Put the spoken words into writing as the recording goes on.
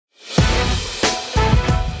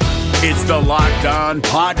It's the Locked On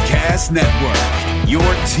Podcast Network, your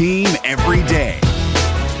team every day.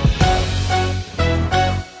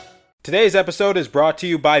 Today's episode is brought to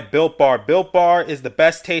you by Built Bar. Built Bar is the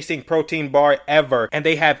best tasting protein bar ever, and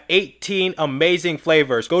they have 18 amazing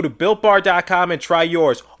flavors. Go to BuiltBar.com and try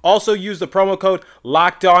yours. Also use the promo code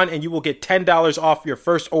LOCKEDON and you will get $10 off your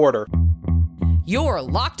first order. You're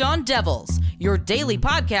Locked On Devils, your daily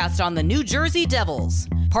podcast on the New Jersey Devils.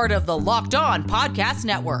 Part of the Locked On Podcast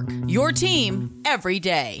Network, your team every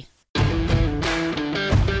day.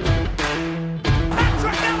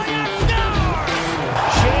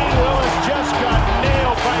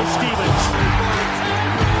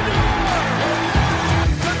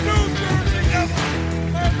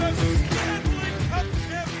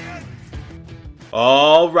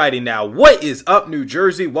 Alrighty now, what is up, New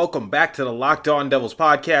Jersey? Welcome back to the Locked On Devils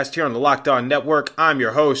podcast here on the Locked On Network. I'm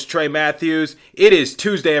your host, Trey Matthews. It is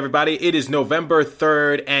Tuesday, everybody. It is November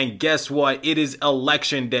 3rd, and guess what? It is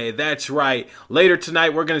Election Day. That's right. Later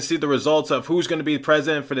tonight, we're going to see the results of who's going to be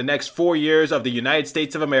president for the next 4 years of the United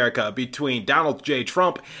States of America between Donald J.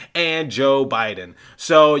 Trump and Joe Biden.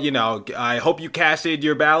 So, I hope you casted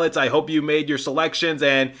your ballots. I hope you made your selections,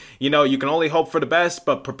 and, you can only hope for the best,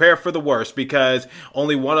 but prepare for the worst because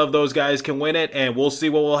only one of those guys can win it, and we'll see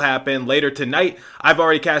what will happen later tonight. I've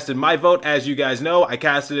already casted my vote, as you guys know. I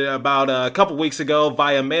casted it about a couple weeks ago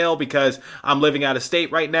via mail because I'm living out of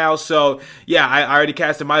state right now. So, yeah, I already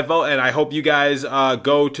casted my vote, and I hope you guys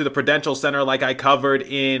go to the Prudential Center like I covered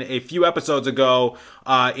in a few episodes ago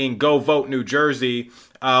in Go Vote New Jersey.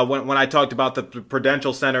 When I talked about the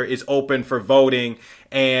Prudential Center is open for voting.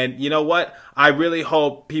 And you know what? I really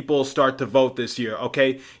hope people start to vote this year,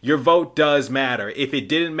 okay? Your vote does matter. If it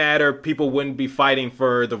didn't matter, people wouldn't be fighting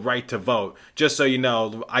for the right to vote. Just so you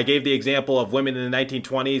know, I gave the example of women in the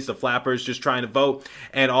 1920s, the flappers just trying to vote,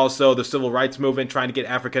 and also the civil rights movement trying to get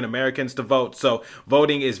African Americans to vote. So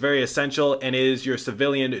voting is very essential, and it is your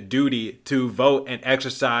civilian duty to vote and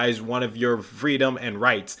exercise one of your freedom and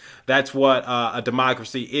rights. That's what a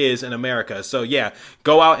democracy is in America. So yeah,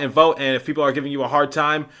 go out and vote, and if people are giving you a hard time,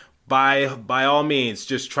 by all means,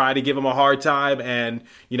 just try to give them a hard time and,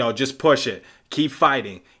 just push it. Keep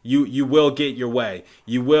fighting. You will get your way.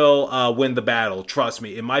 You will win the battle. Trust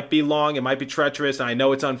me. It might be long. It might be treacherous. And I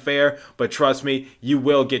know it's unfair, but trust me, you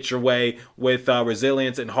will get your way with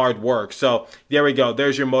resilience and hard work. So there we go.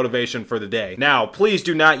 There's your motivation for the day. Now, please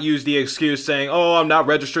do not use the excuse saying, oh, I'm not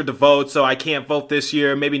registered to vote, so I can't vote this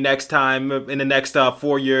year. Maybe next time in the next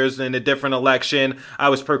 4 years in a different election. I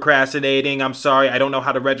was procrastinating. I'm sorry. I don't know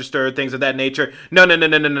how to register, things of that nature. No.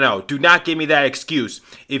 Do not give me that excuse.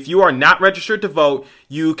 If you are not registered to vote,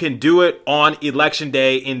 you can do it on Election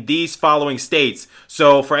Day in these following states.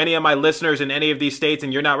 So for any of my listeners in any of these states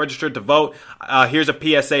and you're not registered to vote, here's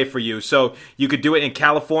a PSA for you. So you could do it in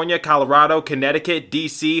California, Colorado, Connecticut,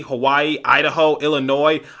 D.C., Hawaii, Idaho,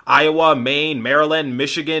 Illinois, Iowa, Maine, Maryland,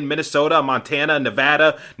 Michigan, Minnesota, Montana,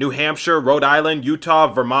 Nevada, New Hampshire, Rhode Island, Utah,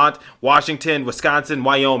 Vermont, Washington, Wisconsin,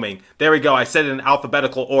 Wyoming. There we go. I said it in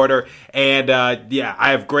alphabetical order. And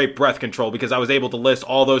I have great breath control because I was able to list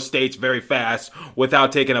all those states very fast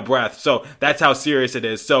without taking a breath. So that's how serious it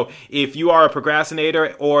is. So if you are a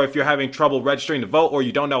procrastinator or if you're having trouble registering to vote or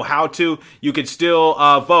you don't know how to, you can still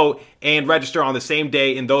vote and register on the same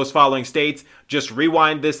day in those following states. Just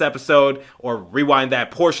rewind this episode or rewind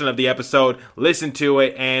that portion of the episode, listen to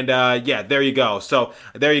it, and there you go. So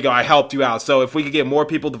there you go. I helped you out. So if we could get more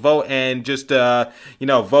people to vote and just,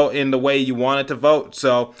 vote in the way you want it to vote.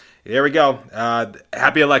 So there we go.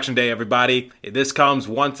 Happy Election Day, everybody. This comes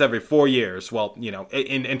once every 4 years. Well,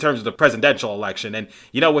 in terms of the presidential election. And,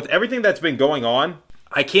 with everything that's been going on,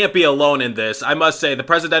 I can't be alone in this. I must say the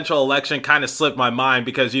presidential election kind of slipped my mind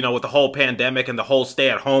because, with the whole pandemic and the whole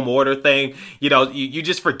stay-at-home order thing, you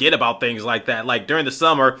just forget about things like that. Like during the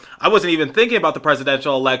summer, I wasn't even thinking about the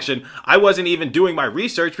presidential election. I wasn't even doing my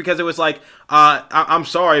research because it was like, I'm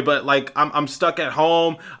sorry, but like I'm stuck at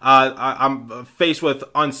home. I'm faced with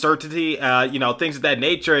uncertainty, things of that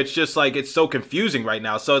nature. It's just like it's so confusing right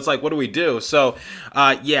now. So it's like, what do we do? So,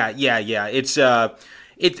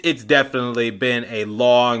 It's definitely been a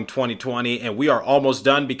long 2020, and we are almost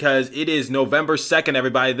done because it is November 2nd,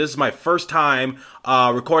 everybody. This is my first time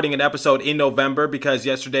recording an episode in November because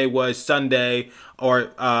yesterday was Sunday,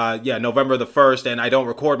 November the 1st, and I don't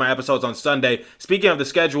record my episodes on Sunday. Speaking of the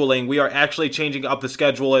scheduling, we are actually changing up the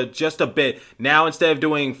schedule just a bit. Now, instead of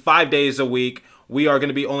doing 5 days a week, we are going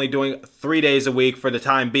to be only doing 3 days a week for the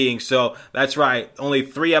time being. So that's right, only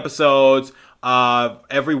 3 episodes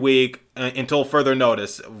every week. until further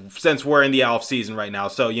notice, since we're in the off season right now.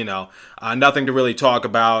 So, nothing to really talk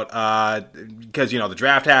about because, the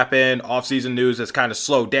draft happened. Off season news has kind of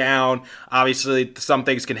slowed down. Obviously, some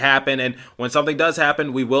things can happen. And when something does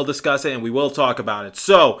happen, we will discuss it and we will talk about it.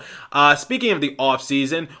 So, speaking of the off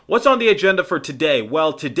season, what's on the agenda for today?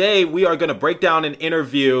 Well, today we are going to break down an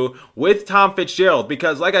interview with Tom Fitzgerald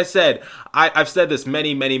because, like I said, I've said this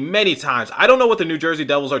many, many, many times. I don't know what the New Jersey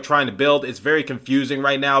Devils are trying to build. It's very confusing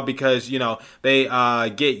right now because, they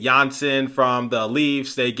get Janssen from the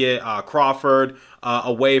Leafs. They get Crawford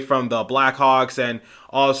away from the Blackhawks. And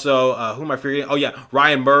also, who am I forgetting? Oh, yeah,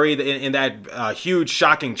 Ryan Murray in that huge,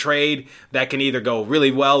 shocking trade that can either go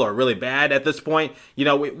really well or really bad at this point.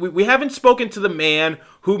 We haven't spoken to the man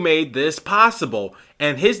who made this possible,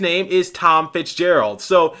 and his name is Tom Fitzgerald.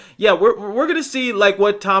 So, yeah, we're going to see,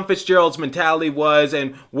 what Tom Fitzgerald's mentality was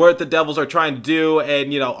and what the Devils are trying to do.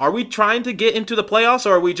 And, are we trying to get into the playoffs,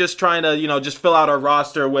 or are we just trying to, just fill out our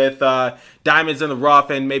roster with diamonds in the rough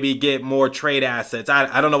and maybe get more trade assets?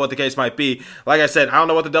 I don't know what the case might be. Like I said, I don't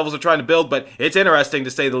know what the Devils are trying to build, but it's interesting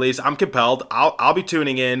to say the least. I'm compelled. I'll be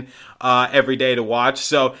tuning in every day to watch.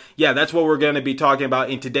 So, yeah, that's what we're going to be talking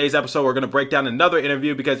about in today's episode. We're going to break down another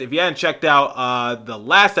interview because if you hadn't checked out the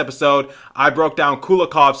last episode, I broke down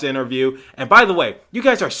Kulikov's interview. And by the way, you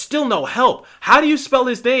guys are still no help. How do you spell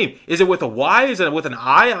his name? Is it with a Y? Is it with an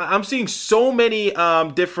I? I'm seeing so many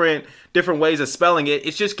different ways of spelling it.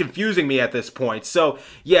 It's just confusing me at this point. So,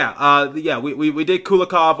 we did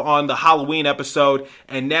Kulikov on the Halloween episode,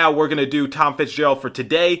 and now we're going to do Tom Fitzgerald for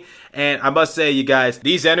today. And I must say, you guys,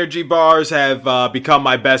 these energy bars have become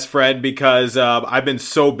my best friend because I've been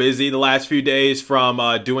so busy the last few days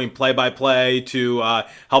from doing play-by-play to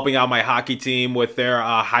helping out my hockey team with their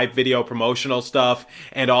hype video promotional stuff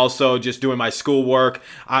and also just doing my schoolwork.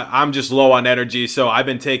 I'm just low on energy, so I've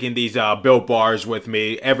been taking these Built bars with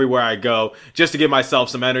me everywhere I go just to give myself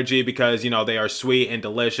some energy because, they are sweet and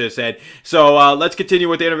delicious. And so let's continue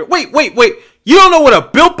with the interview. Wait. You don't know what a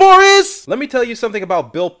Built Bar is? Let me tell you something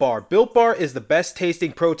about Built Bar. Built Bar is the best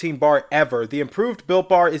tasting protein bar ever. The improved Built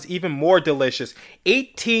Bar is even more delicious.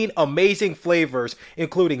 18 amazing flavors,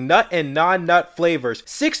 including nut and non-nut flavors.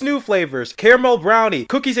 6 new flavors: caramel brownie,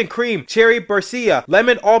 cookies and cream, cherry barcia,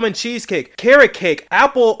 lemon almond cheesecake, carrot cake,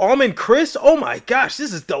 apple almond crisp. Oh my gosh,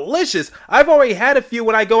 this is delicious. I've already had a few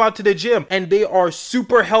when I go out to the gym, and they are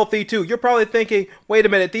super healthy too. You're probably thinking, wait a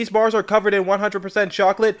minute, these bars are covered in 100%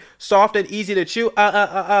 chocolate, soft and easy to chew.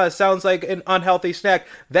 Sounds like an unhealthy snack.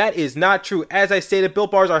 That is not true. As I stated,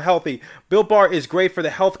 Built Bars are healthy. Built Bar is great for the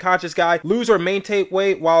health conscious guy. Lose or maintain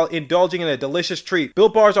weight while indulging in a delicious treat.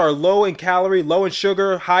 Built Bars are low in calorie, low in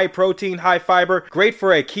sugar, high protein, high fiber, great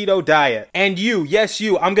for a keto diet. And you, yes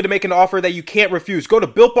you, I'm going to make an offer that you can't refuse. Go to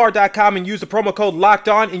BuiltBar.com and use the promo code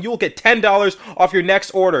LOCKEDON and you'll get $10 off your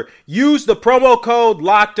next order. Use the promo code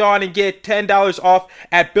LOCKEDON and get $10 off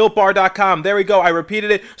at BuiltBar.com. There we go. I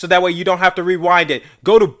repeated it so that way you don't have to rewind it.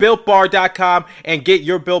 Go to BuiltBar.com and get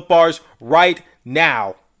your Built Bars right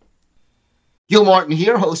now. Gil Martin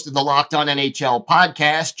here, host of the Locked On NHL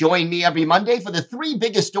podcast. Join me every Monday for the 3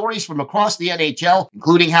 biggest stories from across the NHL,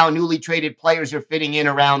 including how newly traded players are fitting in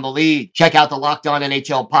around the league. Check out the Locked On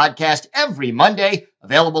NHL podcast every Monday,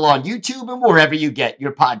 available on YouTube and wherever you get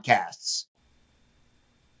your podcasts.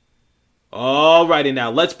 Alrighty now,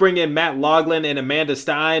 let's bring in Matt Loughlin and Amanda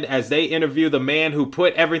Stein as they interview the man who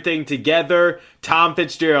put everything together, Tom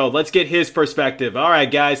Fitzgerald. Let's get his perspective. All right,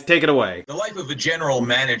 guys, take it away. The life of a general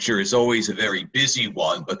manager is always a very busy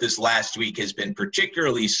one, but this last week has been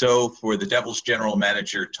particularly so for the Devils general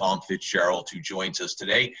manager, Tom Fitzgerald, who joins us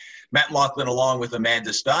today. Matt Loughlin along with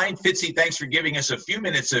Amanda Stein. Fitzy, thanks for giving us a few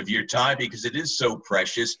minutes of your time because it is so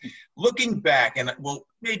precious. Looking back, and well,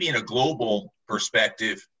 maybe in a global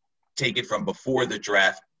perspective, take it from before the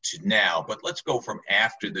draft to now, but let's go from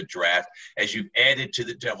after the draft as you've added to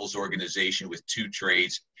the Devils organization with 2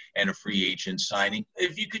 trades and a free agent signing.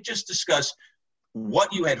 If you could just discuss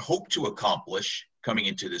what you had hoped to accomplish coming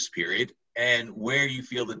into this period and where you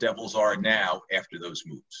feel the Devils are now after those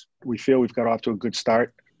moves. We feel we've got off to a good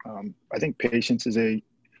start. I think patience is a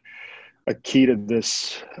key to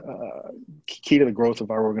this, key to the growth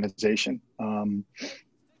of our organization.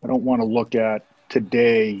 I don't want to look at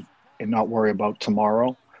today and not worry about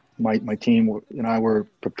tomorrow. My team and I were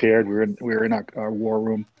prepared. We were in our war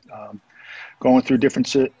room, going through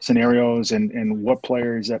different scenarios and what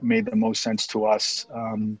players that made the most sense to us.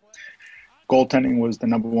 Goaltending was the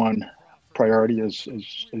number one priority, as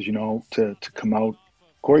you know, to come out.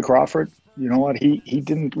 Corey Crawford, you know what? He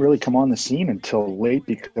didn't really come on the scene until late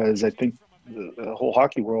because I think the whole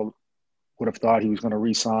hockey world would have thought he was going to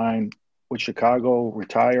re-sign with Chicago,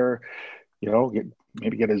 retire,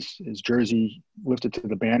 maybe get his jersey lifted to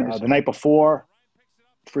the banner. The night before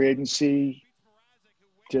free agency,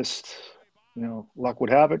 just, luck would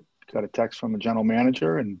have it, got a text from the general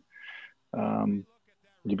manager, and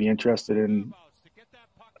would you be interested in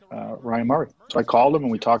Ryan Murray? So I called him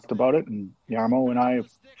and we talked about it, and Yarmo and I,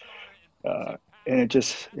 and it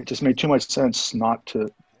just made too much sense not to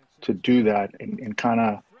do that and kind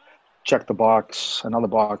of check another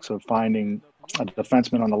box of finding a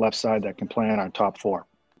defenseman on the left side that can play in our top four.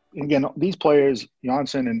 Again, these players,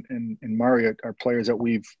 Janssen and Murray, are players that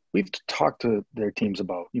we've talked to their teams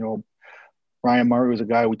about. Ryan Murray was a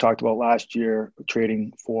guy we talked about last year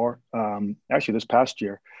trading for, actually this past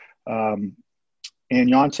year. And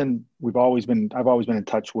Janssen, I've always been in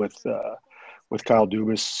touch with Kyle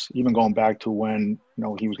Dubas, even going back to when,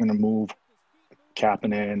 he was going to move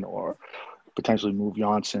Kapanen or potentially move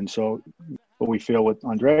Janssen. So what we feel with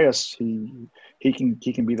Andreas, he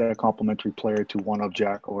can be that complementary player to one of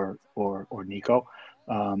Jack or Nico.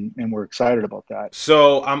 And we're excited about that.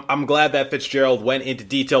 So I'm glad that Fitzgerald went into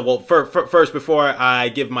detail. Well, first, before I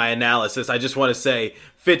give my analysis, I just want to say,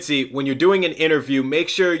 Fitzy, when you're doing an interview, make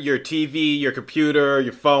sure your TV, your computer,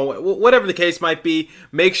 your phone, whatever the case might be,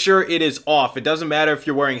 make sure it is off. It doesn't matter if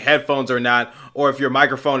you're wearing headphones or not, or if your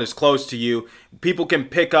microphone is close to you. People can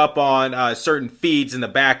pick up on certain feeds in the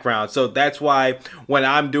background. So that's why when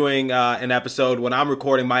I'm doing an episode, when I'm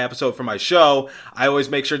recording my episode for my show, I always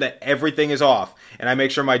make sure that everything is off. And I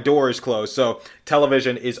make sure my door is closed. So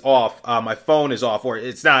television is off. My phone is off. Or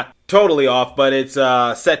it's not totally off, but it's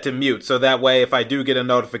set to mute. So that way, if I do get a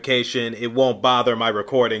notification, it won't bother my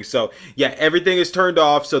recording. So yeah, everything is turned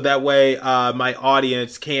off. So that way, my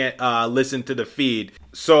audience can't listen to the feed.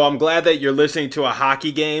 So I'm glad that you're listening to a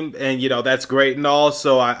hockey game, and that's great and all.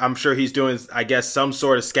 So I'm sure he's doing, I guess, some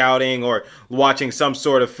sort of scouting or watching some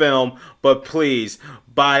sort of film. But please,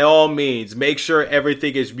 by all means, make sure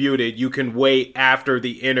everything is muted. You can wait after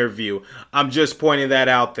the interview. I'm just pointing that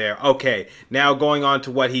out there. Okay, now going on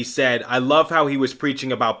to what he said. I love how he was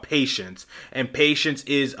preaching about patience, and patience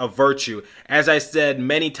is a virtue. As I said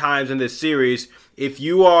many times in this series, if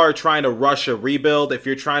you are trying to rush a rebuild, if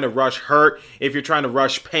you're trying to rush hurt, if you're trying to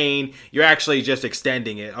rush pain, you're actually just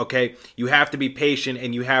extending it, okay? You have to be patient,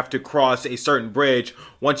 and you have to cross a certain bridge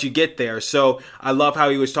once you get there. So I love how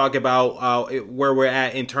he was talking about where we're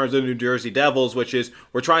at in terms of the New Jersey Devils, which is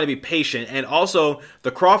we're trying to be patient. And also,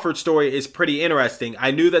 the Crawford story is pretty interesting.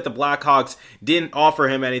 I knew that the Blackhawks didn't offer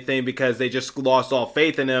him anything because they just lost all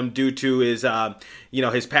faith in him due to his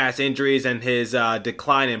his past injuries and his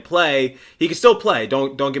decline in play. He can still play,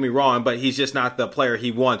 don't get me wrong, but he's just not the player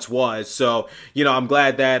he once was. So, I'm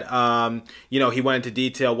glad that, he went into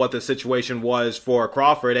detail what the situation was for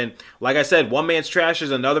Crawford. And like I said, one man's trash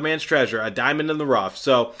is another man's treasure, a diamond in the rough.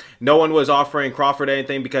 So no one was offering Crawford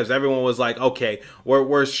anything because everyone was like, okay,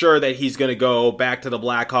 we're sure that he's going to go back to the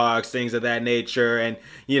Blackhawks, things of that nature. And,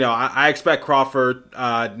 I expect Crawford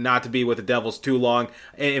not to be with the Devils too long.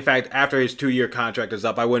 In fact, after his 2-year contract is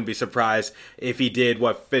up, I wouldn't be surprised if he did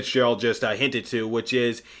what Fitzgerald just hinted to, which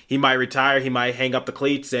is he might retire, he might hang up the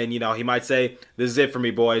cleats, and, he might say, this is it for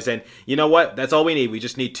me, boys. And you know what? That's all we need. We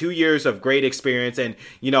just need 2 years of great experience. And,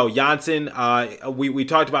 Janssen, we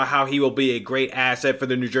talked about how he will be a great asset for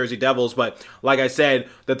the New Jersey Devils, but like I said,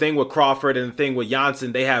 the thing with Crawford and the thing with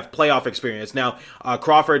Janssen, they have playoff experience. Now,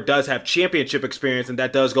 Crawford does have championship experience, and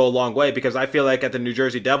that does go a long way because I feel like at the New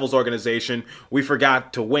Jersey Devils organization, we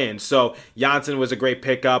forgot to win. So Janssen was a great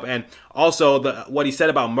pickup, and also what he said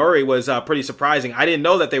about Murray was pretty surprising. I didn't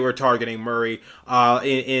know that they were targeting Murray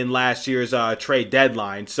in last year's trade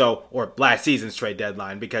deadline, or last season's trade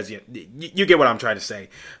deadline, because you get what I'm trying to say.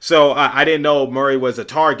 So I didn't know Murray was a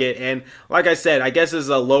target, and like I said, I guess it's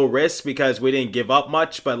a low risk because we didn't give up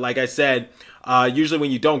much, but like I said, usually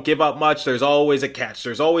when you don't give up much, there's always a catch.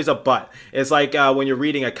 There's always a but. It's like when you're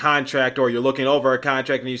reading a contract or you're looking over a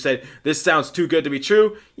contract and you said, this sounds too good to be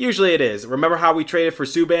true. Usually it is. Remember how we traded for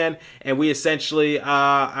Subban and we essentially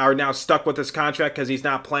are now stuck with this contract because he's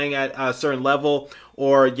not playing at a certain level?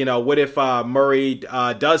 Or, what if Murray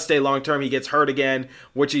does stay long-term, he gets hurt again,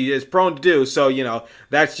 which he is prone to do. So,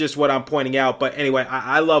 that's just what I'm pointing out. But anyway,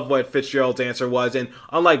 I love what Fitzgerald's answer was. And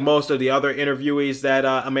unlike most of the other interviewees that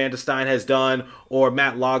Amanda Stein has done or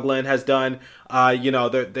Matt Loughlin has done,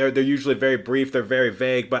 they're usually very brief, they're very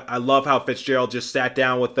vague. But I love how Fitzgerald just sat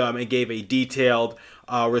down with them and gave a detailed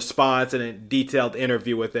response and a detailed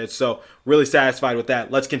interview with it. So really satisfied with that.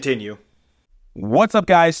 Let's continue. What's up,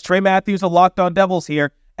 guys? Trey Matthews of Locked On Devils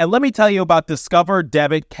here, and let me tell you about Discover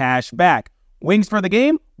Debit Cash Back. Wings for the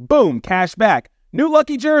game? Boom, cash back. New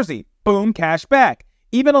lucky jersey? Boom, cash back.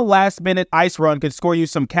 Even a last-minute ice run could score you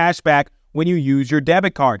some cash back when you use your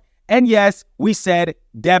debit card. And yes, we said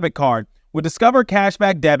debit card. With Discover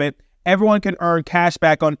Cashback Debit, everyone can earn cash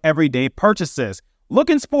back on everyday purchases. Look,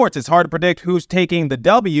 in sports, it's hard to predict who's taking the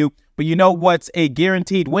W, but you know what's a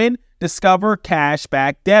guaranteed win? Discover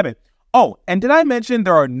Cashback Debit. Oh, and did I mention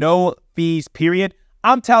there are no fees, period?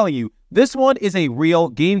 I'm telling you, this one is a real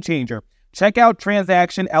game changer. Check out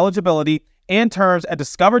transaction eligibility and terms at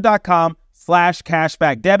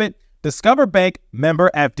discover.com/cashbackdebit. Discover Bank, member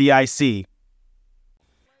FDIC.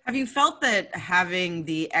 Have you felt that having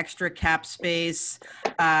the extra cap space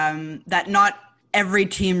that not every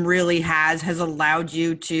team really has allowed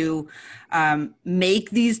you to make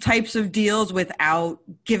these types of deals without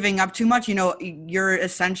giving up too much? You know, you're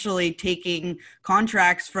essentially taking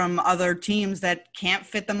contracts from other teams that can't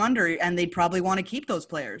fit them under, and they probably want to keep those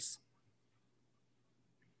players.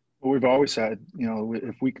 Well, we've always said, you know,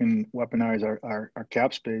 if we can weaponize our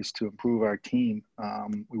cap space to improve our team,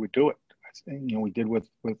 we would do it. You know, we did with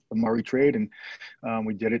the Murray trade, and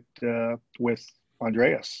we did it with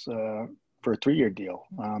Andreas for a 3-year deal.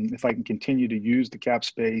 If I can continue to use the cap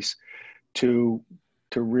space to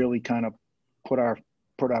really kind of put our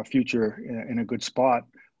future in a good spot,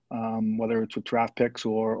 whether it's with draft picks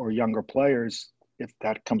or younger players, if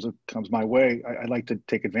that comes my way, I'd like to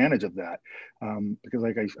take advantage of that, because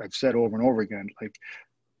like I've said over and over again, like,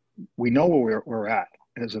 we know where we're at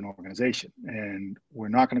as an organization, and we're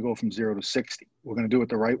not going to go from 0 to 60. We're going to do it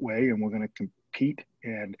the right way, and we're going to compete.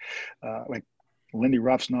 And like, Lindy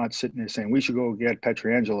Ruff's not sitting there saying we should go get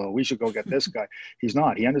Pietrangelo, we should go get this guy. He's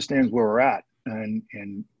not. He understands where we're at, and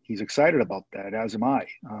he's excited about that, as am I.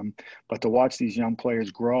 But to watch these young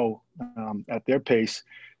players grow at their pace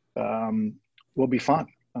will be fun.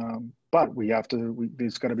 But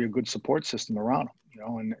there's got to be a good support system around them, you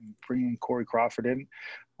know, and bringing Corey Crawford in,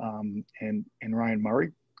 and Ryan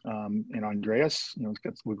Murray, and Andreas, you know,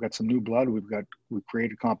 we've got some new blood. We've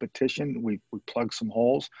created competition. We plugged some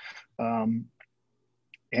holes, and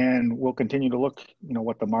we'll continue to look, you know,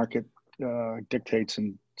 what the market dictates,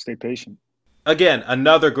 and stay patient. Again,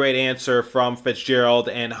 another great answer from Fitzgerald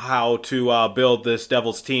and how to build this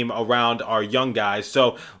Devils team around our young guys.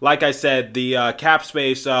 So, like I said, the cap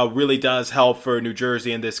space really does help for New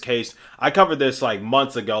Jersey in this case. I covered this like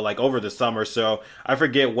months ago, like over the summer, so I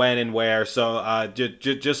forget when and where. So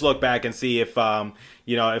just look back and see if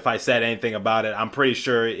if I said anything about it. I'm pretty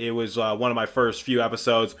sure it was one of my first few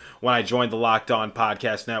episodes when I joined the Locked On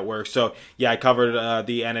Podcast Network. So yeah, I covered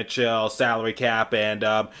the NHL salary cap and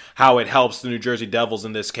how it helps the New Jersey Devils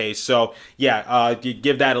in this case. So yeah,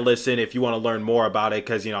 give that a listen if you want to learn more about it,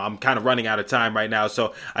 because I'm kind of running out of time right now,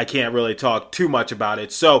 so I can't really talk too much about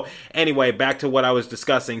it. So anyway, back to what I was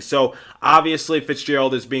discussing. So obviously,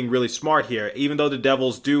 Fitzgerald is being really smart here. Even though the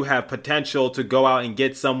Devils do have potential to go out and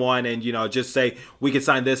get someone and, just say, we could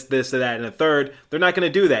sign this, or that, and a third, they're not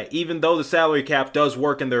going to do that. Even though the salary cap does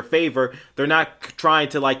work in their favor, they're not trying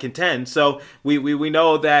to, contend. So we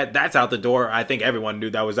know that that's out the door. I think everyone knew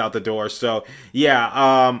that was out the door. So,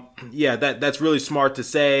 that's really smart to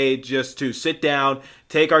say, just to sit down,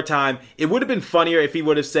 take our time. It would have been funnier if he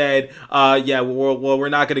would have said, we're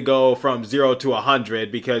not going to go from 0 to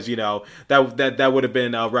 100, because, that would have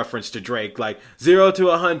been a reference to Drake, like 0 to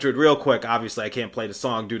 100 real quick. Obviously, I can't play the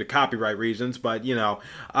song due to copyright reasons, but,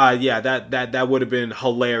 that would have been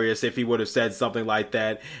hilarious if he would have said something like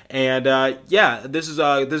that. And, this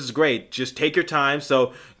is great. Just take your time.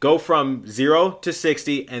 So go from 0 to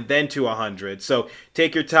 60 and then to 100. So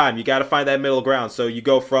take your time. You got to find that middle ground. So you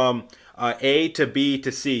go from A to B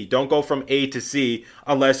to C. Don't go from A to C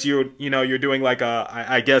unless you're doing like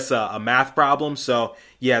a math problem. So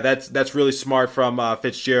yeah, that's really smart from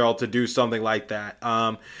Fitzgerald to do something like that.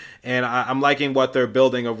 And I'm liking what they're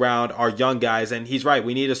building around our young guys. And he's right.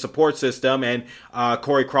 We need a support system. And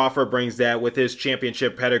Corey Crawford brings that with his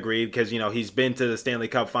championship pedigree, because, he's been to the Stanley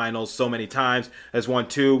Cup Finals so many times, has won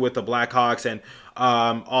 2 with the Blackhawks. And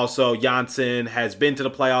also Janssen has been to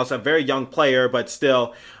the playoffs, a very young player, but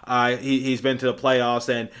still he's been to the playoffs.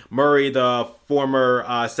 And Murray, the former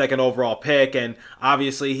second overall pick, and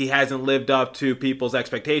obviously he hasn't lived up to people's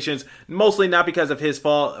expectations, mostly not because of his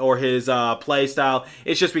fault or his play style.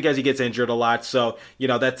 It's just because he gets injured a lot. So,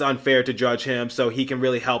 that's unfair to judge him. So he can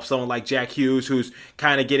really help someone like Jack Hughes, who's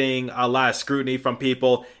kind of getting a lot of scrutiny from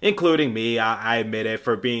people, including me, I admit it,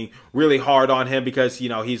 for being really hard on him because,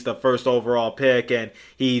 he's the first overall pick. pick, and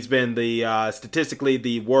he's been the statistically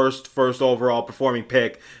the worst first overall performing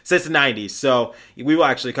pick since the 90s. So we will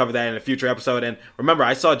actually cover that in a future episode. And remember,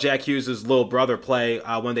 I saw Jack Hughes' little brother play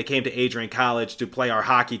when they came to Adrian College to play our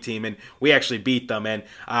hockey team, and we actually beat them. And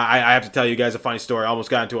I have to tell you guys a funny story. I almost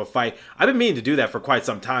got into a fight. I've been meaning to do that for quite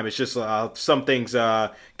some time. It's just some things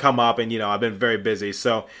come up, and I've been very busy.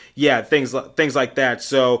 So yeah, things like that.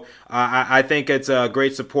 So I think it's a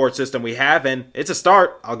great support system we have, and it's a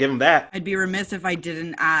start. I'll give them that. I'd be remiss if I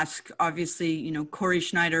didn't ask. Obviously, Corey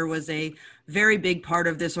Schneider was a very big part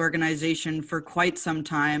of this organization for quite some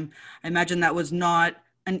time. I imagine that was not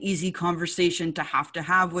an easy conversation to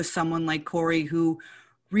have with someone like Corey, who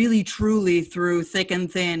really, truly, through thick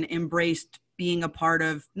and thin, embraced being a part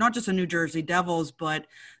of not just the New Jersey Devils, but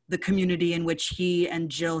the community in which he and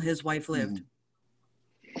Jill, his wife, lived.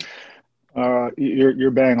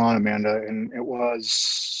 You're bang on, Amanda, and it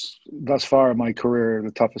was thus far in my career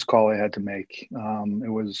the toughest call I had to make. It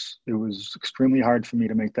was extremely hard for me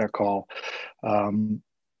to make that call,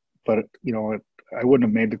 but I wouldn't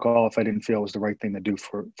have made the call if I didn't feel it was the right thing to do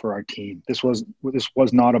for our team. This was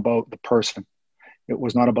not about the person. It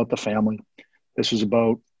was not about the family. This was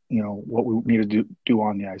about what we needed to do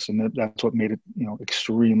on the ice, and that's what made it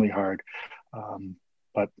extremely hard.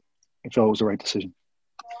 But I felt it was the right decision.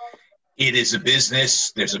 It is a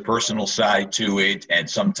business. There's a personal side to it, and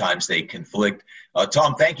sometimes they conflict.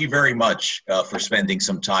 Tom, thank you very much for spending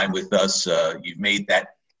some time with us. You've made that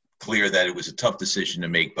clear that it was a tough decision to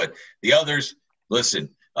make, but the others, listen,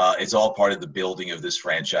 it's all part of the building of this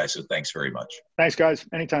franchise, so thanks very much. Thanks, guys.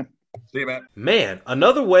 Anytime. See you, man. Man,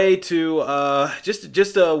 another way to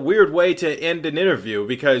just a weird way to end an interview,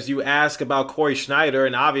 because you ask about Corey Schneider,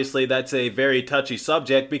 and obviously that's a very touchy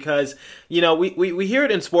subject because we hear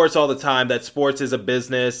it in sports all the time that sports is a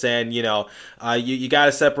business, and you got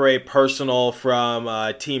to separate personal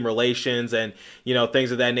from team relations and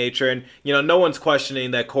things of that nature. And no one's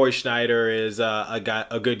questioning that Corey Schneider is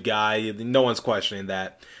a good guy. No one's questioning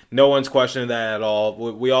that. No one's questioning that at all.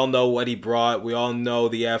 We all know what he brought. We all know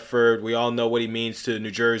the effort. We all know what he means to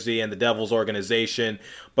New Jersey and the Devils organization.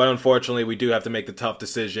 But unfortunately, we do have to make the tough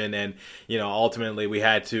decision. And, ultimately we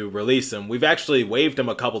had to release him. We've actually waived him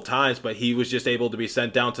a couple times, but he was just able to be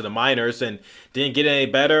sent down to the minors and didn't get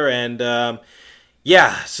any better. And,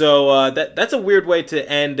 so that's a weird way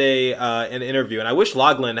to end an interview, and I wish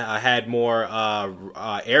Loughlin had more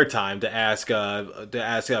airtime to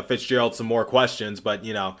ask Fitzgerald some more questions. But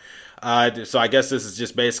so I guess this is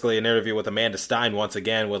just basically an interview with Amanda Stein once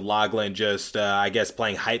again, with Loughlin just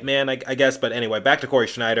playing hype man, I guess. But anyway, back to Corey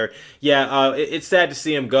Schneider. Yeah, it's sad to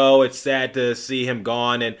see him go. It's sad to see him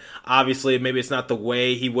gone, and obviously maybe it's not the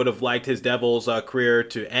way he would have liked his Devils career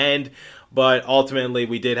to end. But ultimately,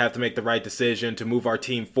 we did have to make the right decision to move our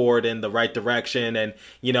team forward in the right direction. And,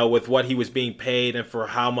 with what he was being paid and for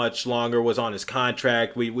how much longer was on his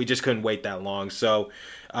contract, we just couldn't wait that long. So,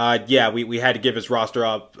 we had to give his roster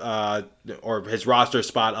up, or his roster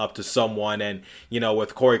spot up to someone. And,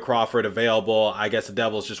 with Corey Crawford available, I guess the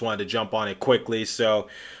Devils just wanted to jump on it quickly. So,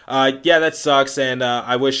 that sucks. And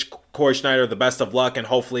I wish Corey Schneider the best of luck, and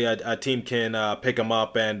hopefully a team can pick him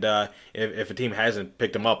up. And if a team hasn't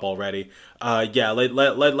picked him up already,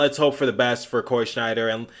 let's hope for the best for Corey Schneider,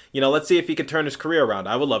 and let's see if he can turn his career around.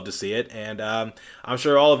 I would love to see it, and I'm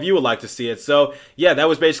sure all of you would like to see it. So that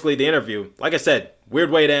was basically the interview. Like I said, weird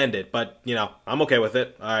way to end it, but I'm okay with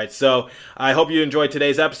it. All right, so I hope you enjoyed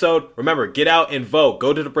today's episode. Remember, get out and vote.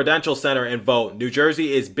 Go to the Prudential Center and vote. New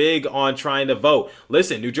Jersey is big on trying to vote.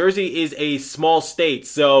 Listen, New Jersey is a small state,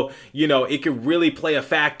 so it could really play a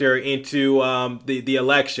factor into the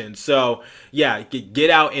election. So get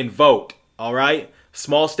out and vote. All right.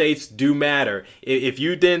 Small states do matter. If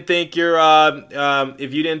you didn't think your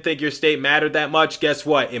state mattered that much, guess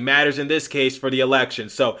what? It matters in this case for the election.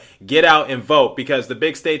 So get out and vote, because the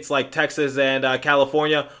big states like Texas and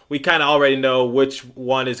California, we kind of already know which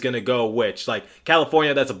one is going to go which. Like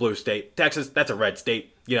California, that's a blue state. Texas, that's a red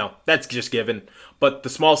state. That's just given. But the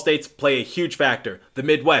small states play a huge factor. The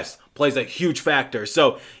Midwest plays a huge factor.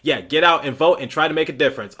 So, get out and vote and try to make a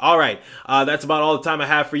difference. All right, that's about all the time I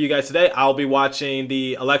have for you guys today. I'll be watching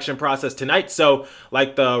the election process tonight, so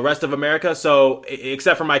like the rest of America. So,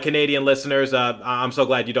 except for my Canadian listeners, I'm so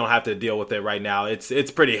glad you don't have to deal with it right now.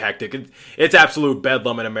 It's pretty hectic. It's absolute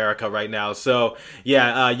bedlam in America right now. So, you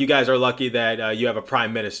guys are lucky that you have a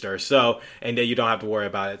prime minister. So, and that you don't have to worry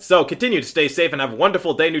about it. So, continue to stay safe and have a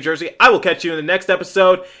wonderful day, New Jersey. I will catch you in the next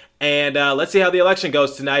episode. And let's see how the election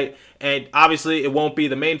goes tonight. And obviously, it won't be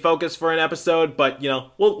the main focus for an episode, but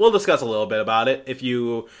we'll discuss a little bit about it.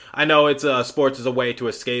 I know it's sports is a way to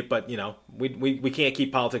escape, but we can't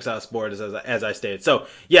keep politics out of sports, as I stated. So,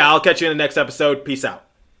 yeah, I'll catch you in the next episode. Peace out.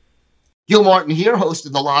 Gil Martin here, host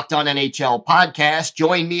of the Locked On NHL podcast.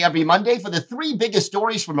 Join me every Monday for the 3 biggest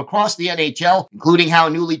stories from across the NHL, including how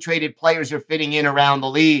newly traded players are fitting in around the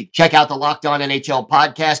league. Check out the Locked On NHL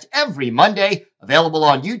podcast every Monday, available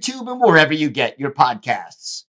on YouTube and wherever you get your podcasts.